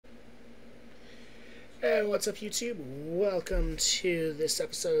Hey, what's up YouTube? Welcome to this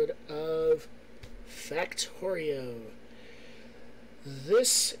episode of Factorio.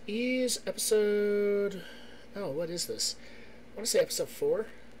 This is episode... oh, what is this? I want to say episode 4.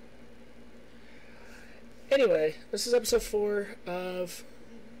 Anyway, this is episode 4 of...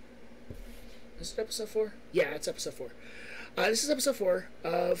 is it episode 4? Yeah, it's episode 4. This is episode 4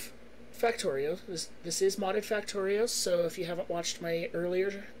 of Factorio. This is modded Factorio, so if you haven't watched my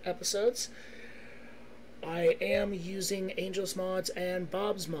earlier episodes, I am using Angel's mods and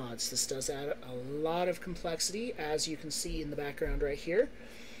Bob's mods. This does add a lot of complexity, as you can see in the background right here.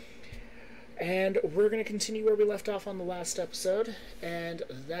 And we're going to continue where we left off on the last episode, and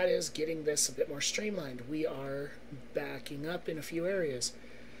that is getting this a bit more streamlined. We are backing up in a few areas.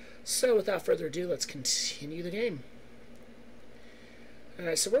 So without further ado, let's continue the game.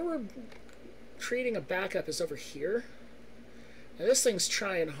 Alright, so where we're creating a backup is over here. Now this thing's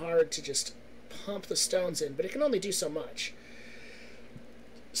trying hard to just pump the stones in, but it can only do so much.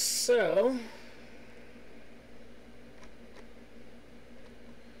 So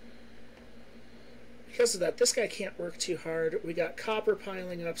because of that, this guy can't work too hard. We got copper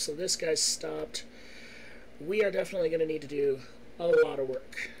piling up, so this guy's stopped. We are definitely going to need to do a lot of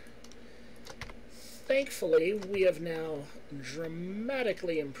work. Thankfully, we have now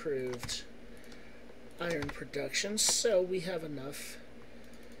dramatically improved iron production, so we have enough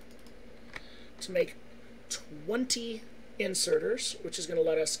to make 20 inserters, which is going to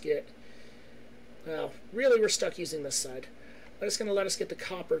let us get, well, really we're stuck using this side, but it's going to let us get the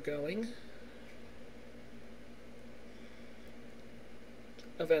copper going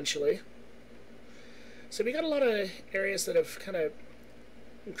eventually. So we got a lot of areas that have kind of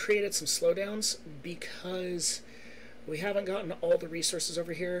created some slowdowns because we haven't gotten all the resources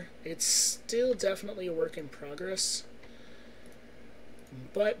over here. It's still definitely a work in progress,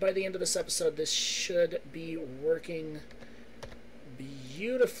 but by the end of this episode, this should be working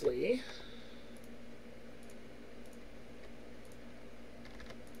beautifully.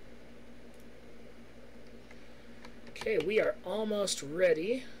 Okay, we are almost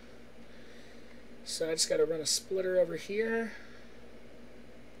ready. So I just got to run a splitter over here.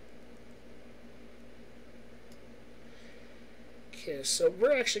 Okay, so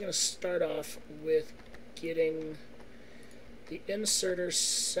we're actually going to start off with getting the inserters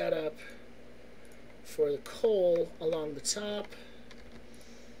set up for the coal along the top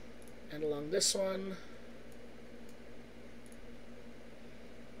and along this one.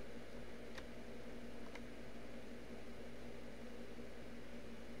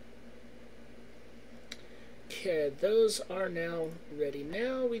 Okay, those are now ready.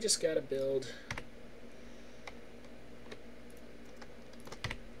 Now we just gotta build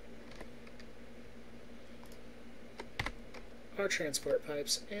our transport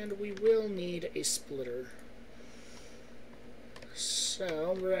pipes, and we will need a splitter.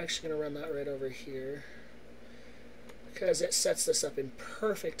 So we're actually going to run that right over here because it sets this up in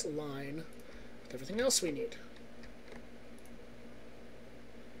perfect line with everything else we need.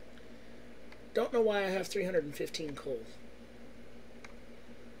 Don't know why I have 315 coal.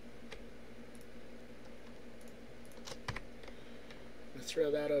 I'm going to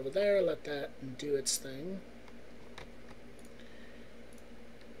throw that over there, let that do its thing.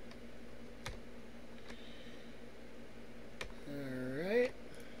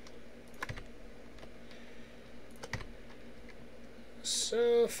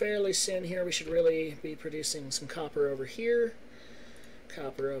 So fairly soon here we should really be producing some copper over here,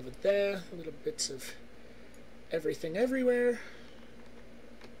 copper over there, little bits of everything everywhere.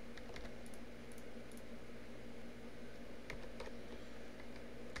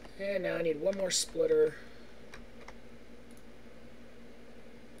 And now I need one more splitter.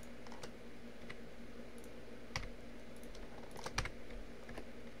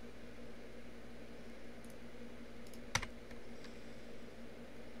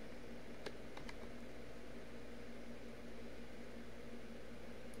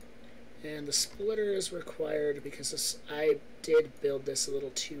 And the splitter is required because I did build this a little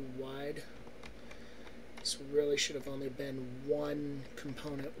too wide. This really should have only been one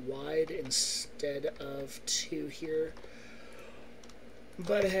component wide instead of two here.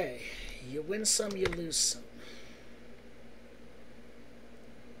 But hey, you win some, you lose some.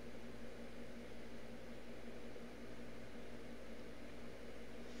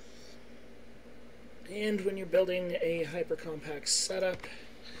 And when you're building a hyper-compact setup,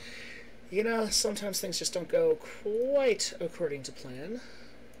 you know, sometimes things just don't go quite according to plan.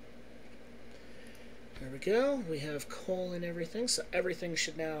 There we go. We have coal and everything, so everything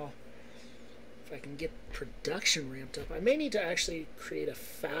should now, if I can get production ramped up. I may need to actually create a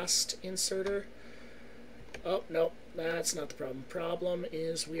fast inserter Oh, no, that's not the problem. Problem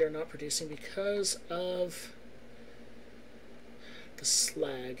is we are not producing because of the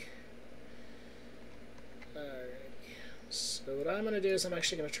slag. Alright. So what I'm going to do is I'm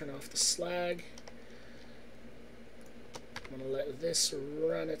actually going to turn off the slag. I'm going to let this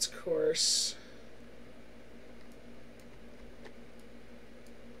run its course.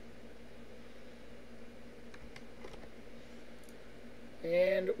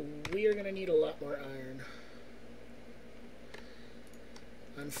 And we are going to need a lot more iron.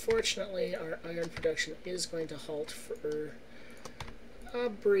 Unfortunately, our iron production is going to halt for a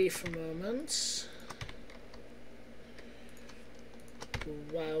brief moment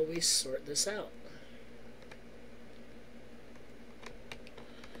while we sort this out.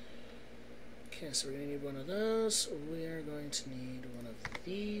 Okay, so we're going to need one of those. We are going to need one of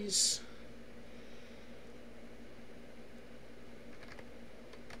these.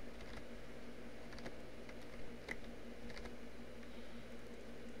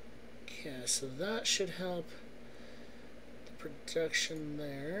 Okay, so that should help the production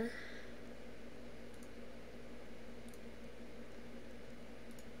there.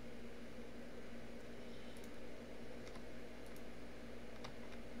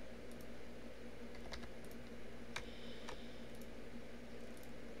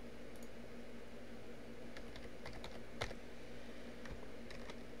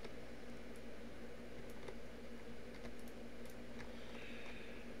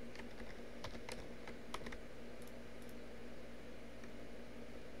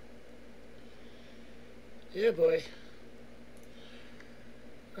 Yeah, boy.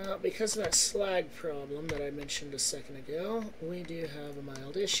 Because of that slag problem that I mentioned a second ago, we do have a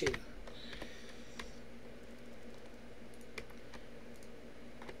mild issue.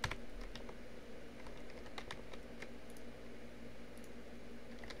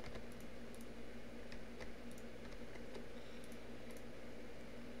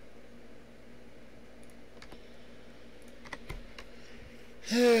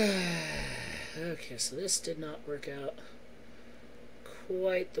 Okay, so this did not work out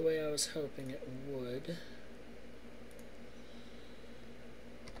quite the way I was hoping it would.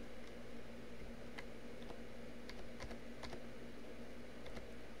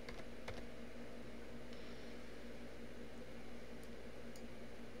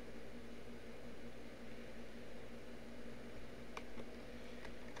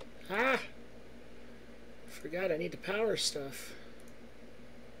 Ah! Forgot I need to power stuff.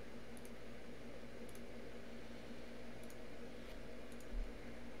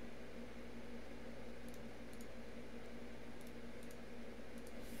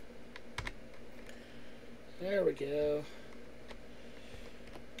 There we go.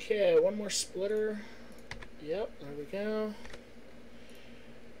 Okay, one more splitter. Yep, there we go.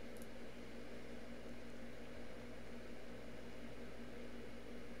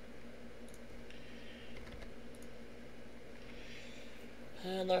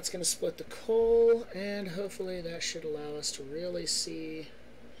 And that's going to split the coal, and hopefully that should allow us to really see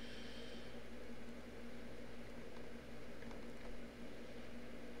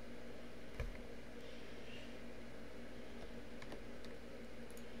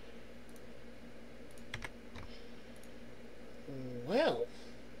well.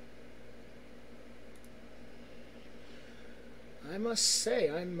 I must say,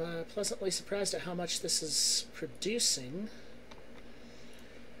 I'm pleasantly surprised at how much this is producing.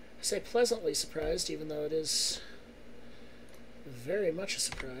 I say pleasantly surprised, even though it is very much a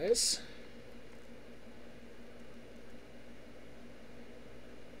surprise.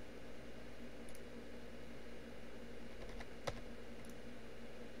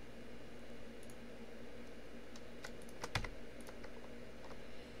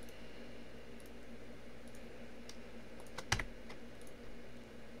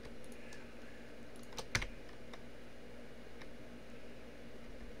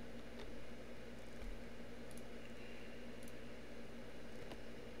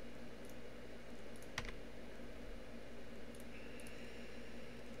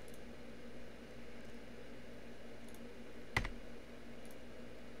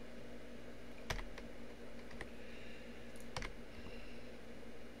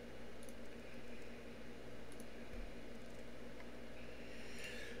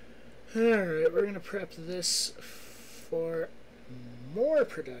 Alright, we're going to prep this for more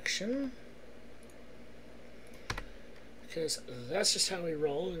production, because that's just how we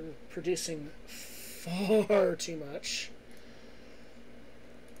roll. We're producing far too much.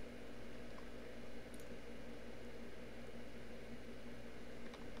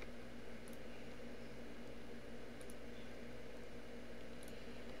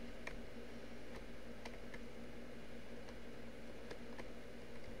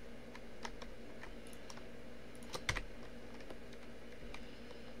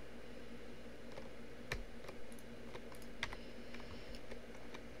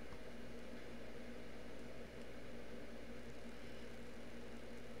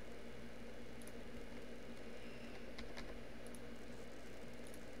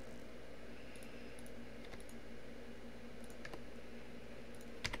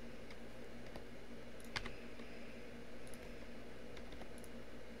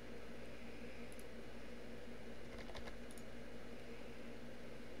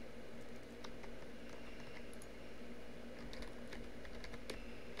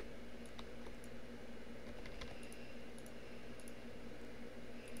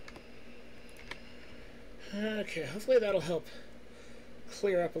 Okay, hopefully that'll help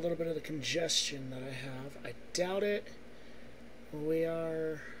clear up a little bit of the congestion that I have. I doubt it. We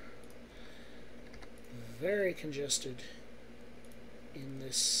are very congested in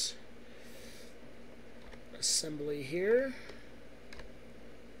this assembly here.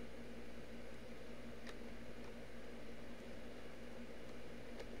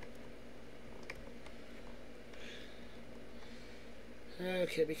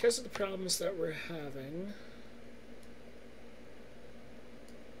 Okay, because of the problems that we're having,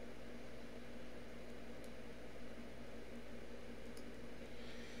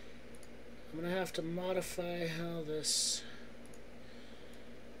 I'm going to have to modify how this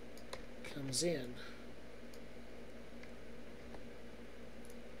comes in.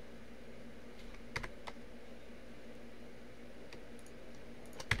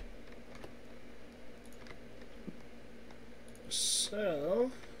 So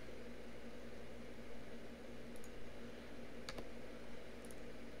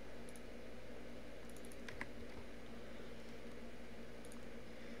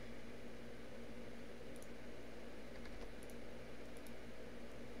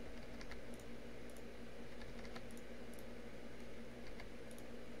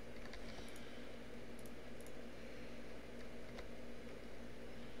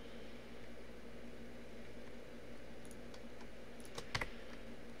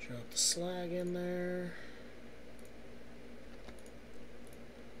drop the slag in there.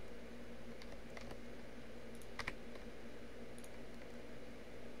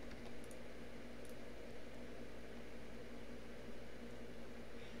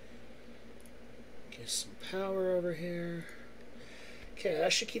 Get some power over here. Okay,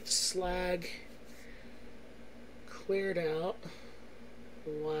 that should keep the slag cleared out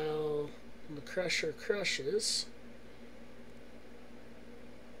while the crusher crushes.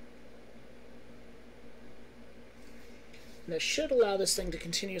 And that should allow this thing to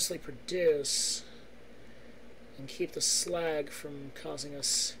continuously produce and keep the slag from causing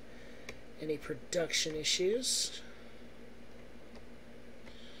us any production issues.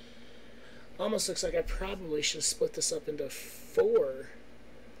 Almost looks like I probably should have split this up into 4.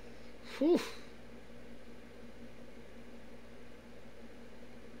 Whew.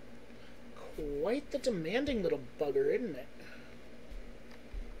 Quite the demanding little bugger, isn't it?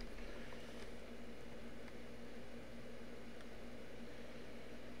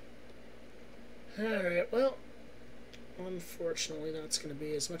 Alright, well, unfortunately that's going to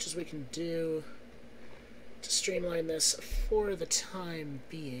be as much as we can do to streamline this for the time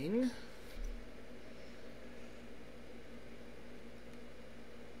being.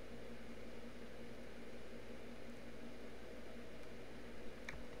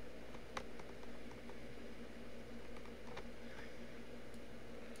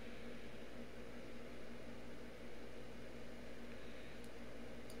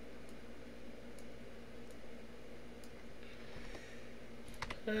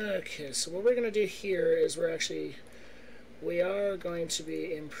 Okay, so what we're going to do here is we are going to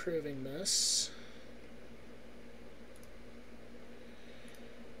be improving this.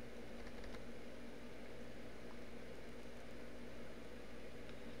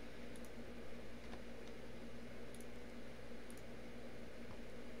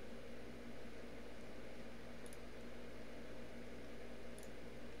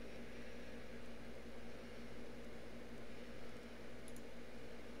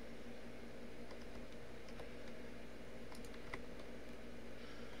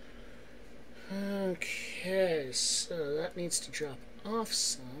 Okay, so that needs to drop off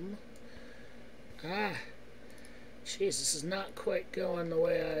some. Ah, jeez, this is not quite going the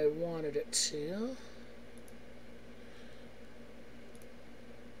way I wanted it to.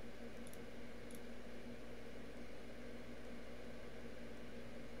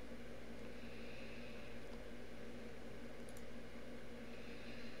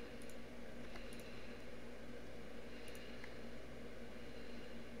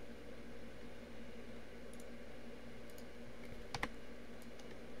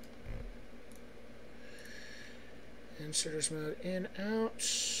 Inserters mode in, out.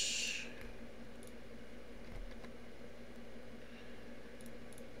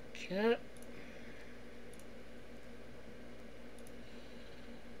 Okay.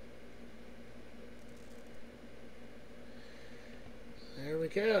 There we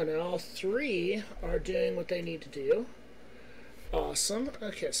go. Now all 3 are doing what they need to do. Awesome.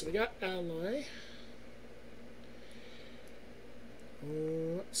 Okay, so we got alloy.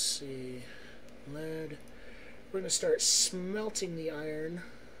 Let's see. Lead. We're going to start smelting the iron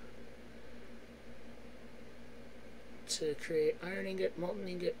to create iron ingot, molten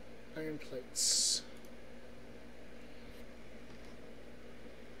ingot, iron plates.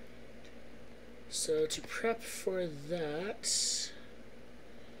 So to prep for that,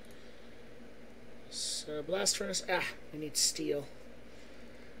 so blast furnace, we need steel.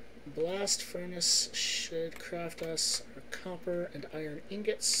 Blast furnace should craft us our copper and iron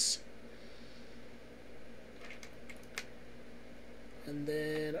ingots. And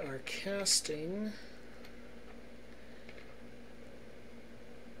then our casting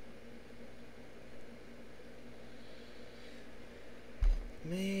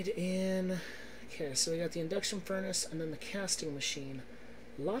made in, okay, so we got the induction furnace and then the casting machine.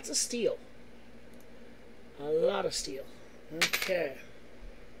 Lots of steel. A lot of steel. Okay.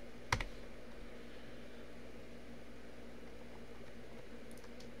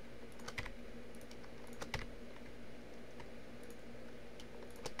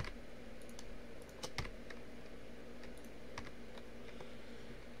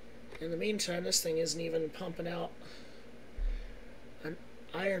 In the meantime, this thing isn't even pumping out an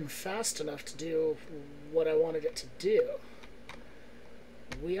iron fast enough to do what I wanted it to do.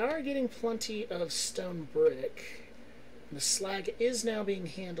 We are getting plenty of stone brick. The slag is now being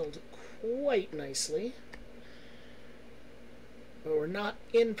handled quite nicely, but we're not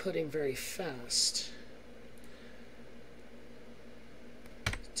inputting very fast.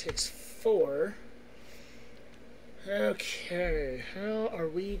 It takes 4. Okay, how are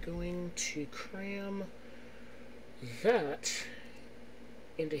we going to cram that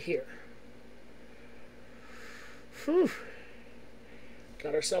into here? Whew.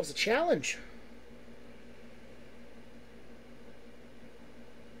 Got ourselves a challenge.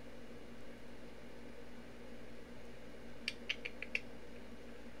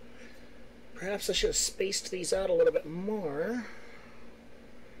 Perhaps I should have spaced these out a little bit more.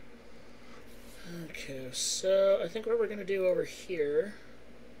 Okay, so I think what we're going to do over here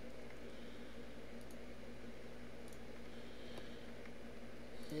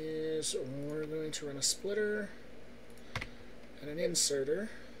is we're going to run a splitter and an inserter.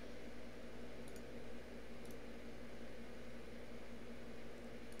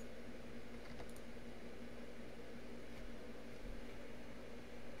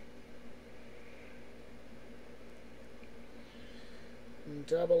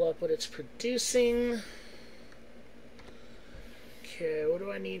 Double up what it's producing. Okay, what do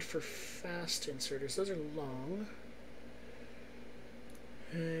I need for fast inserters? Those are long.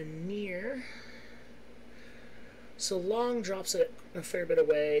 Near. So long drops it a fair bit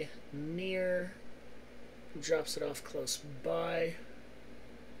away. Near drops it off close by.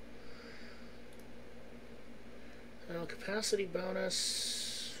 Capacity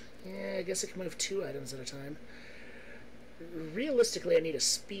bonus. Yeah, I guess it can move 2 items at a time. Realistically, I need a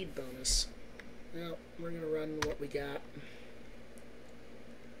speed bonus. Well, we're going to run what we got.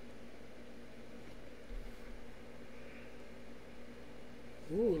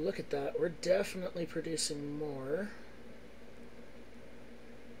 Ooh, look at that. We're definitely producing more.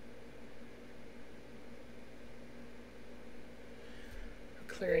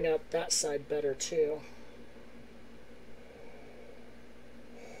 Clearing out that side better, too.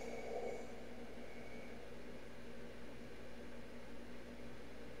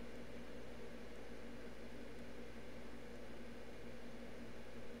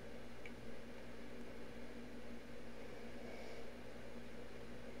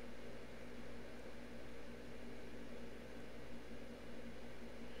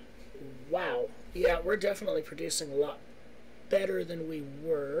 Wow. Yeah, we're definitely producing a lot better than we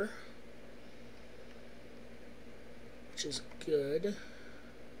were, which is good.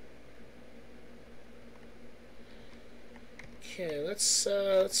 Okay,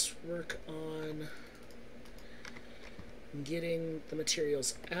 let's work on getting the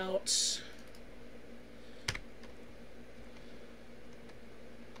materials out.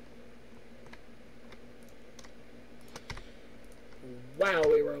 Wow,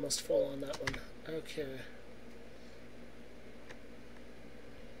 we were almost full on that one. Okay.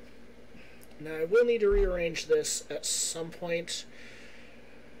 Now I will need to rearrange this at some point,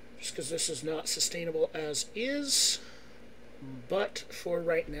 just because this is not sustainable as is, but for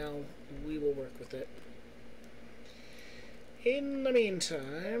right now, we will work with it. In the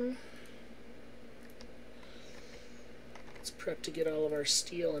meantime, let's prep to get all of our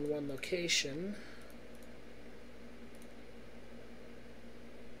steel in one location.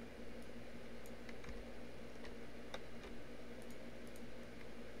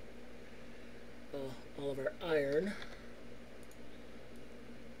 All of our iron.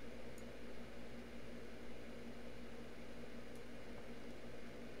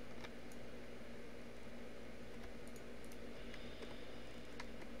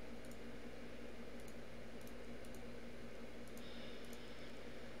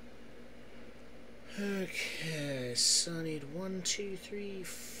 2, 3,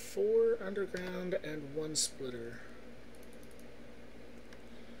 4 underground and 1 splitter.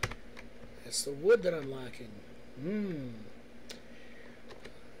 It's the wood that I'm lacking.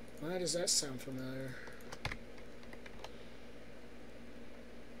 Why does that sound familiar?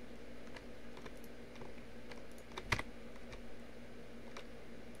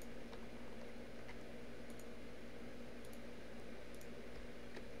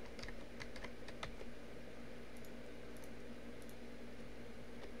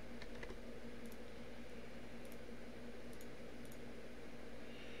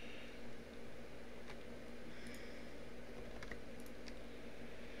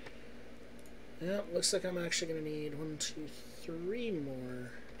 Yeah, looks like I'm actually going to need 1, 2, 3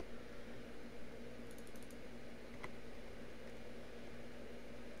 more.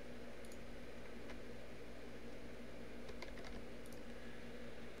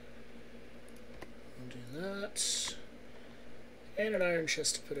 I'll do that. And an iron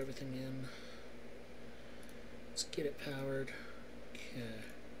chest to put everything in. Let's get it powered. Okay.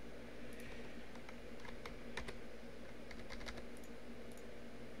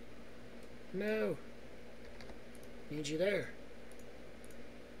 No. Need you there.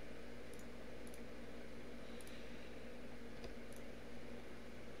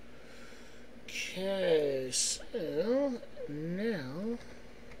 Okay, so now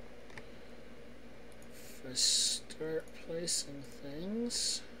if I start placing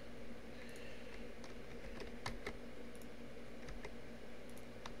things,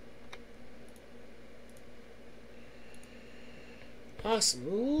 awesome,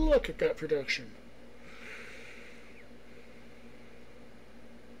 look at that production.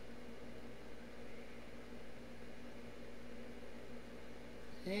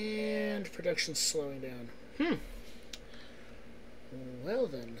 And production's slowing down. Well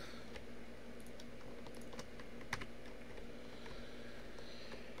then.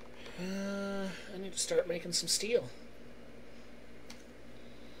 I need to start making some steel.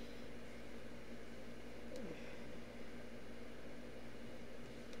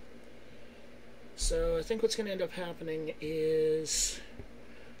 So I think what's going to end up happening is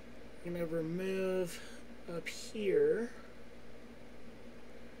I'm going to remove up here,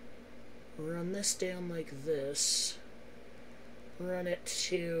 run this down like this, run it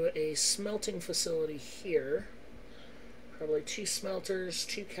to a smelting facility here, probably 2 smelters,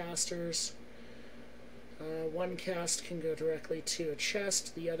 2 casters. One cast can go directly to a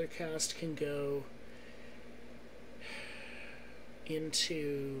chest, the other cast can go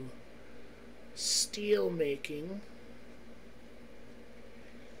into steel making.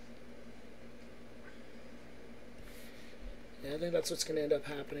 Yeah, I think that's what's going to end up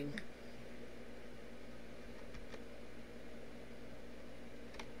happening.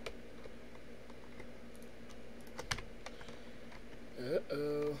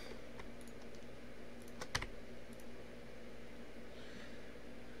 Uh-oh.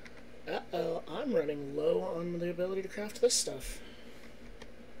 Uh-oh, I'm running low on the ability to craft this stuff.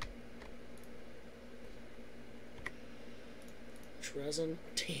 Which resin?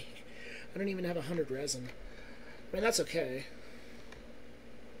 Dang, I don't even have 100 resin. I mean, that's okay.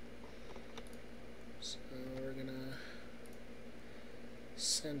 So we're gonna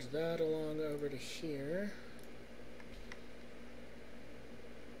send that along over to here.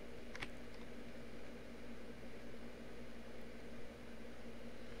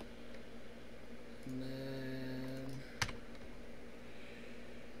 And then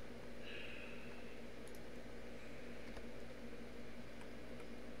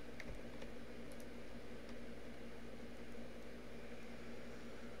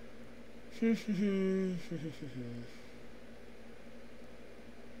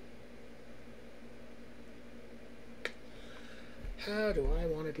how do I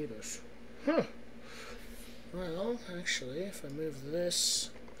want to do this? Well, actually, if I move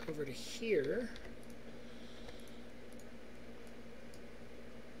this over to here,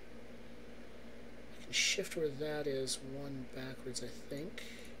 I can shift where that is 1 backwards, I think.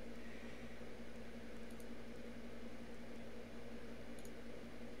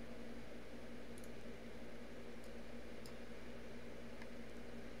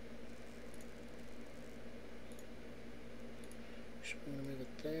 I'm going to move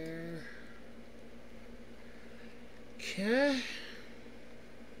it there. Okay.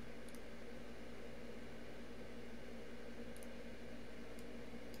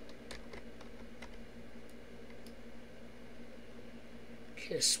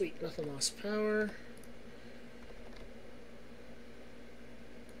 Okay, sweet. Nothing lost power.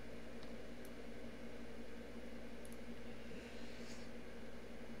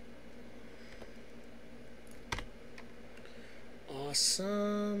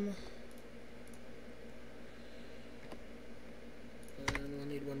 Awesome. And we'll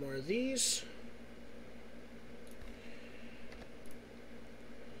need one more of these.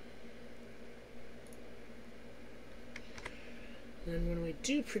 And when we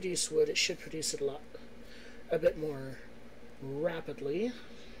do produce wood, it should produce it a bit more rapidly.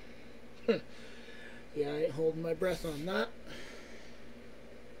 Yeah, I ain't holding my breath on that.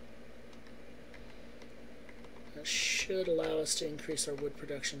 That should allow us to increase our wood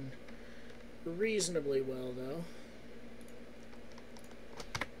production reasonably well, though.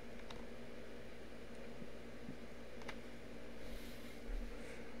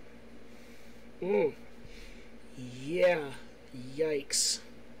 Yeah. Yikes.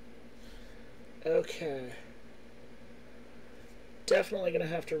 Okay. Definitely going to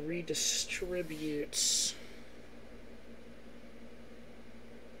have to redistribute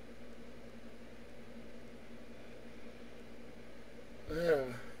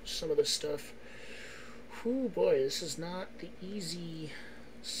some of this stuff. Whew, boy, this is not the easy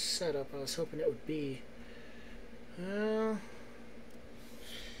setup I was hoping it would be. Okay,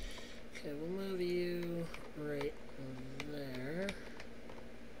 we'll move you right there.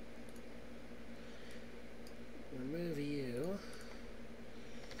 Remove you.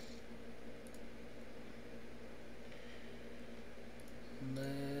 And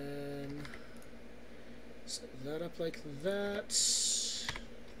then set that up like that.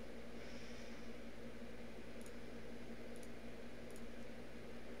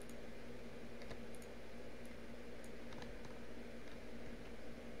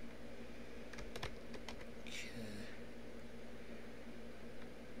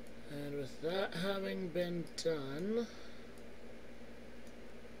 With that having been done,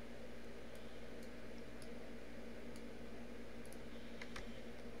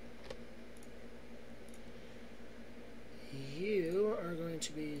 you are going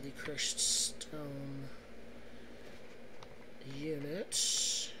to be the crushed stone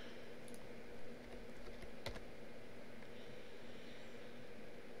unit.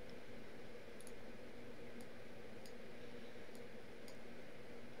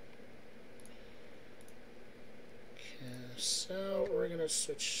 So we're going to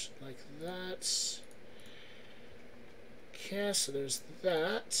switch like that. Okay, so there's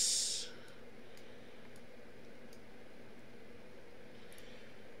that.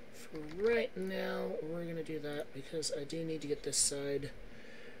 For right now, we're going to do that because I do need to get this side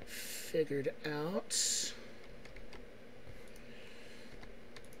figured out.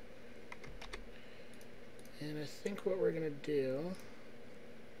 And I think what we're going to do,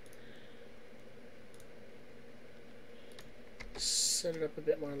 set it up a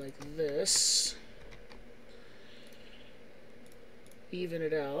bit more like this, even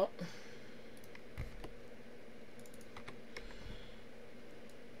it out.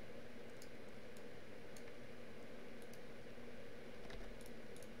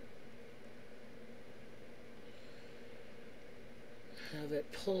 Have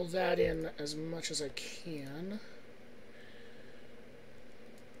it pull that in as much as I can.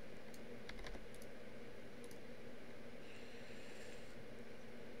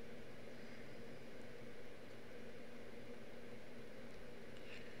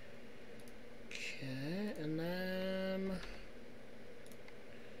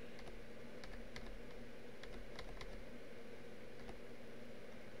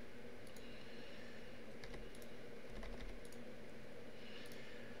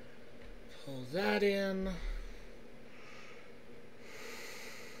 Pull that in.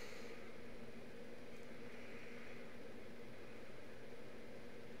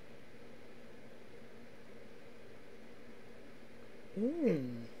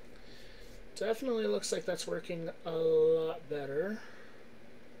 Definitely looks like that's working a lot better.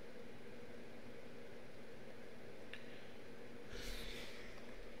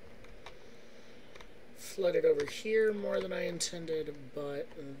 Flooded over here more than I intended, but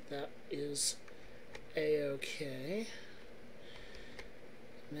that is a-okay.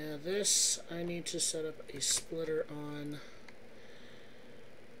 Now this, I need to set up a splitter on.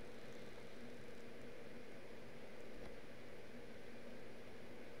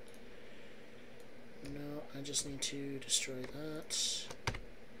 No, I just need to destroy that.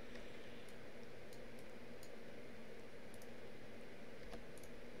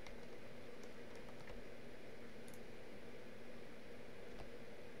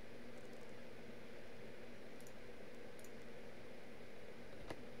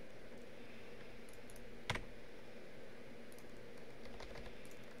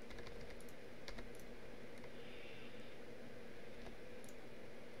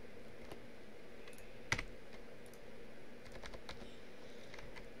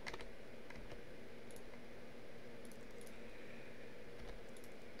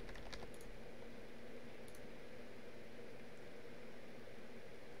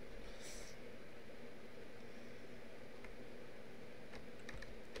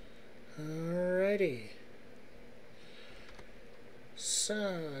 Alrighty.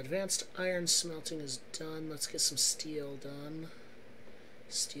 So, advanced iron smelting is done. Let's get some steel done.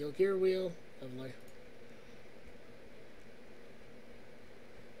 Steel gear wheel. Lovely.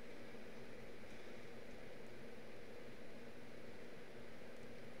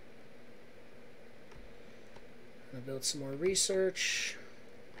 I'm gonna build some more research.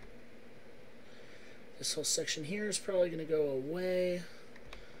 This whole section here is probably going to go away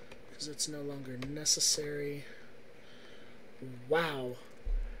because it's no longer necessary. Wow,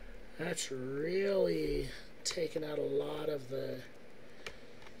 that's really taken out a lot of the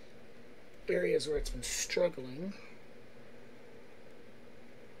areas where it's been struggling.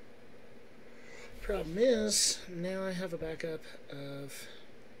 Problem is, now I have a backup of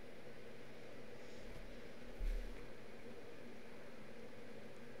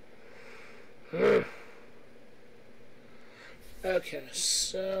okay,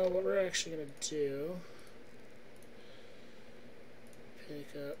 so what we're actually going to do, pick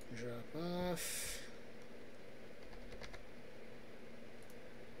up, drop off.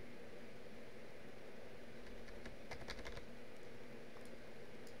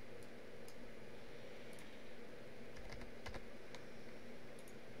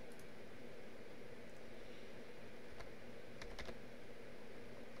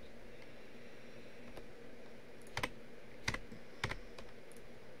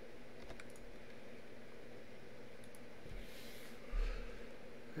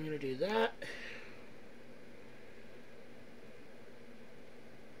 I'm going to do that.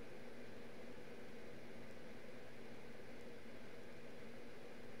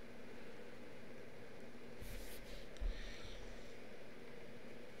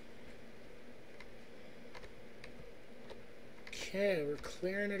 Okay, we're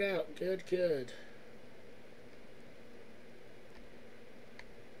clearing it out. Good, good.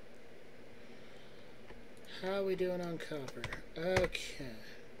 How are we doing on copper? Okay.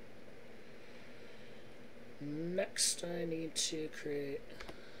 Next, I need to create...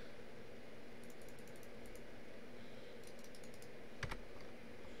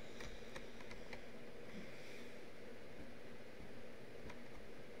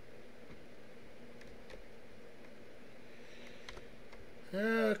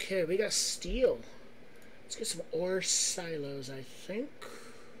 Okay, we got steel. Let's get some ore silos, I think.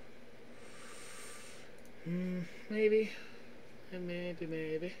 Maybe.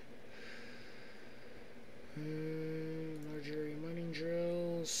 Maybe. Large area mining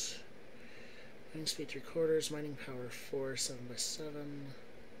drills. Mining speed 3/4. Mining power 4, 7x7.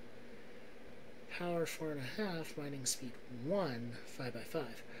 Power 4.5. Mining speed 1, 5x5.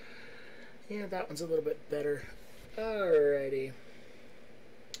 Yeah, that one's a little bit better. Alrighty.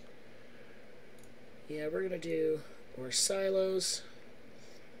 Yeah, we're gonna do ore silos.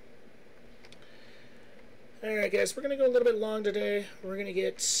 Alright guys, we're going to go a little bit long today. We're going to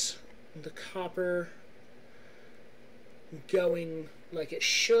get the copper going like it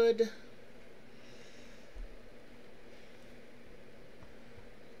should.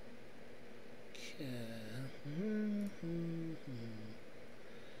 Okay.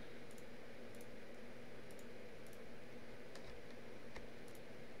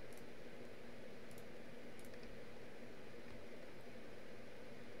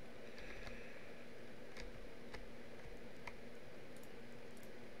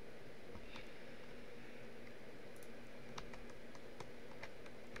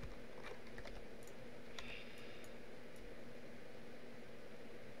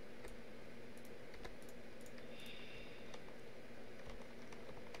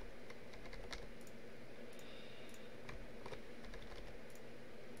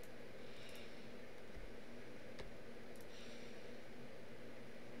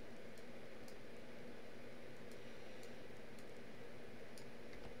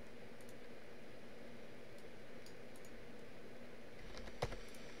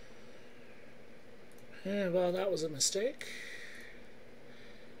 Yeah, well, that was a mistake.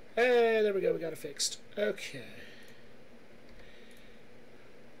 Hey, there we go. We got it fixed. Okay.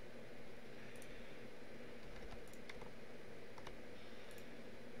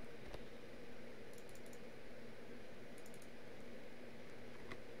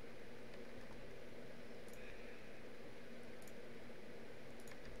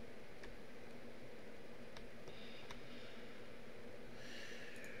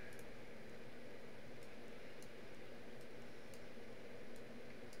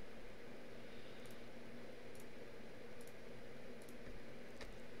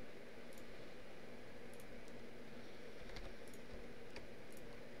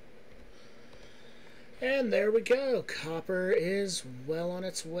 And there we go. Copper is well on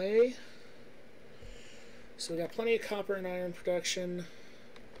its way. So we got plenty of copper and iron production.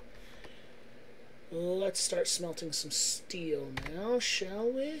 Let's start smelting some steel now, shall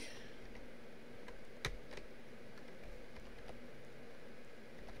we?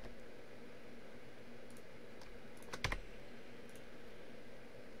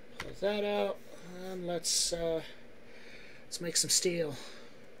 Pull that out, and let's make some steel.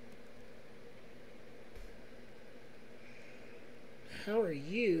 How are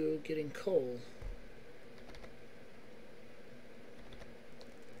you getting coal?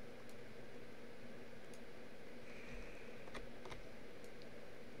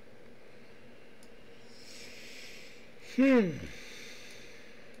 Move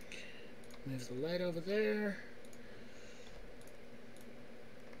the light over there.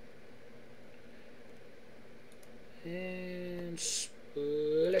 And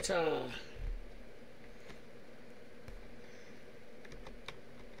splitter.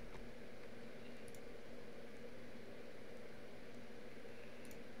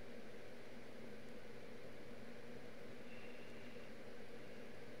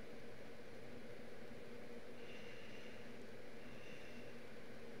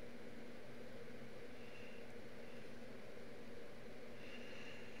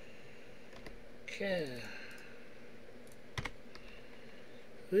 Okay.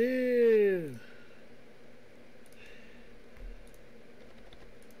 Woo.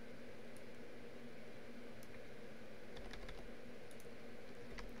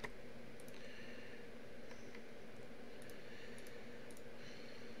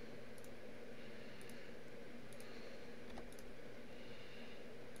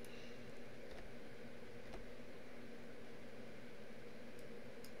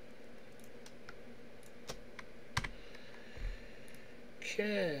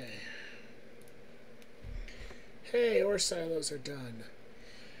 Okay. Hey, ore silos are done.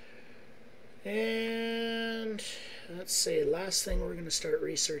 And let's see, last thing we're going to start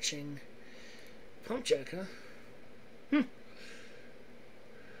researching. Pump jack, huh?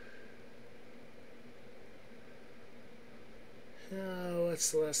 Oh,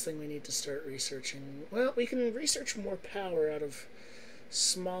 what's the last thing we need to start researching? Well, we can research more power out of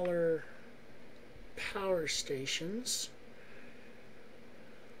smaller power stations.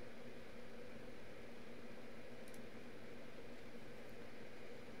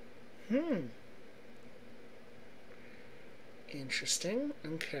 Interesting.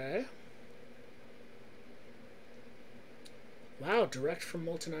 Okay. Wow, direct from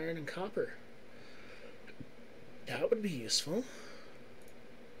molten iron and copper. That would be useful.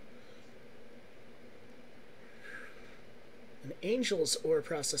 An Angel's ore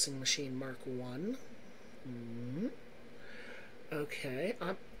processing machine Mark 1. Okay,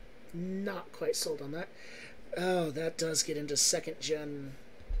 I'm not quite sold on that. Oh, that does get into second gen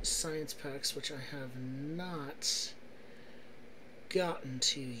science packs, which I have not gotten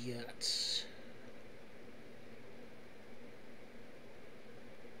to yet.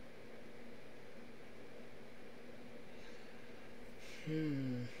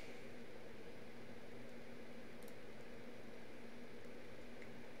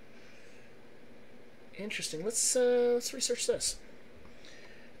 Interesting. Let's research this.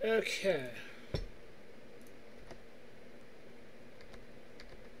 Okay.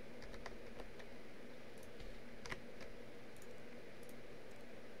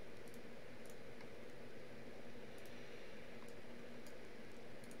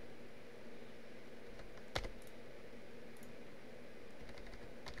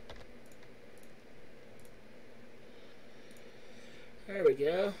 There we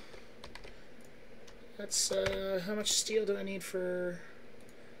go. That's, how much steel do I need for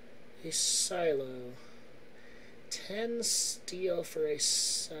a silo? 10 steel for a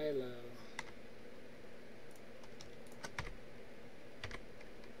silo.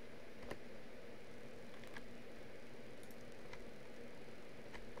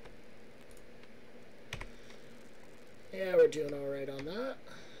 Yeah, we're doing all right on that.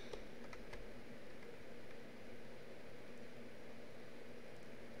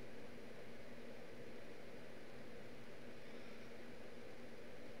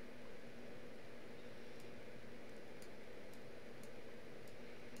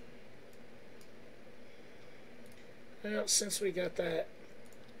 Well, since we got that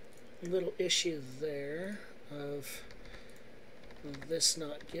little issue there of this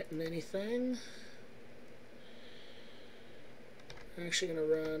not getting anything, I'm actually going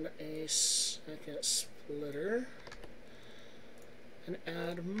to run a second splitter and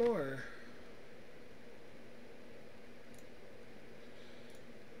add more.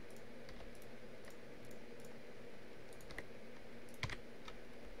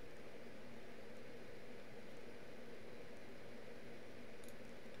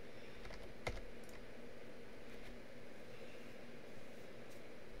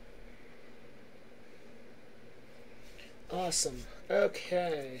 Awesome.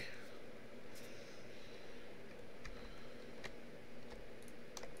 Okay.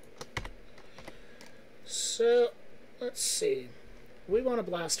 So, let's see. We want a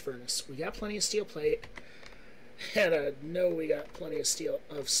blast furnace. We got plenty of steel plate. And I know we got plenty of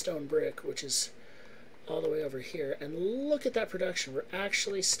stone brick, which is all the way over here. And look at that production. We're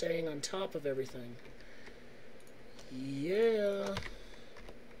actually staying on top of everything. Yeah.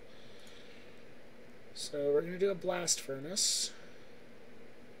 So we're going to do a blast furnace.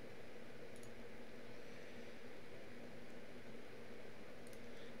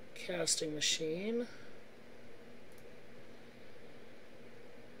 Casting machine.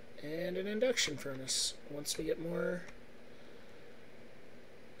 And an induction furnace. Once we get more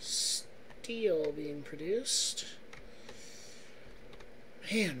steel being produced.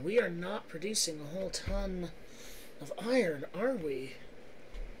 Man, we are not producing a whole ton of iron, are we?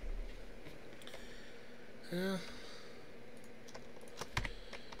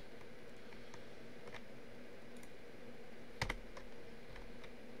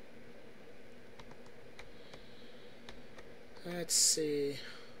 Let's see.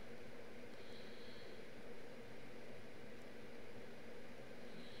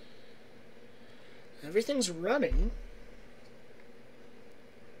 Everything's running.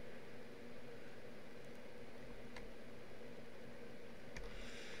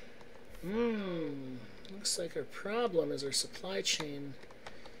 Looks like our problem is our supply chain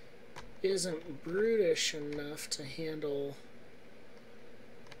isn't brutish enough to handle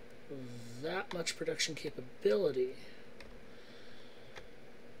that much production capability.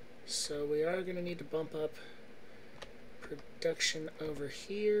 So we are going to need to bump up production over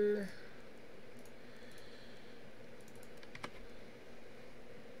here.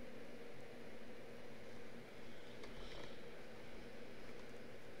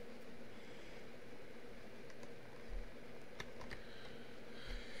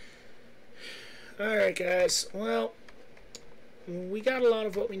 Alright guys, well, we got a lot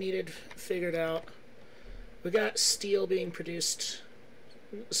of what we needed figured out. We got steel being produced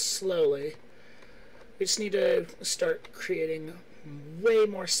slowly. We just need to start creating way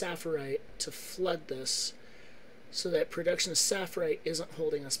more sapphirite to flood this so that production of sapphirite isn't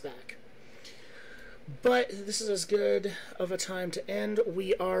holding us back. But this is as good of a time to end.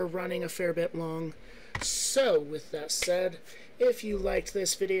 We are running a fair bit long. So with that said, if you liked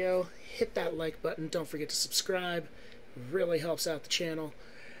this video, hit that like button. Don't forget to subscribe. It really helps out the channel.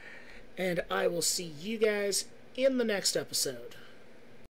 And I will see you guys in the next episode.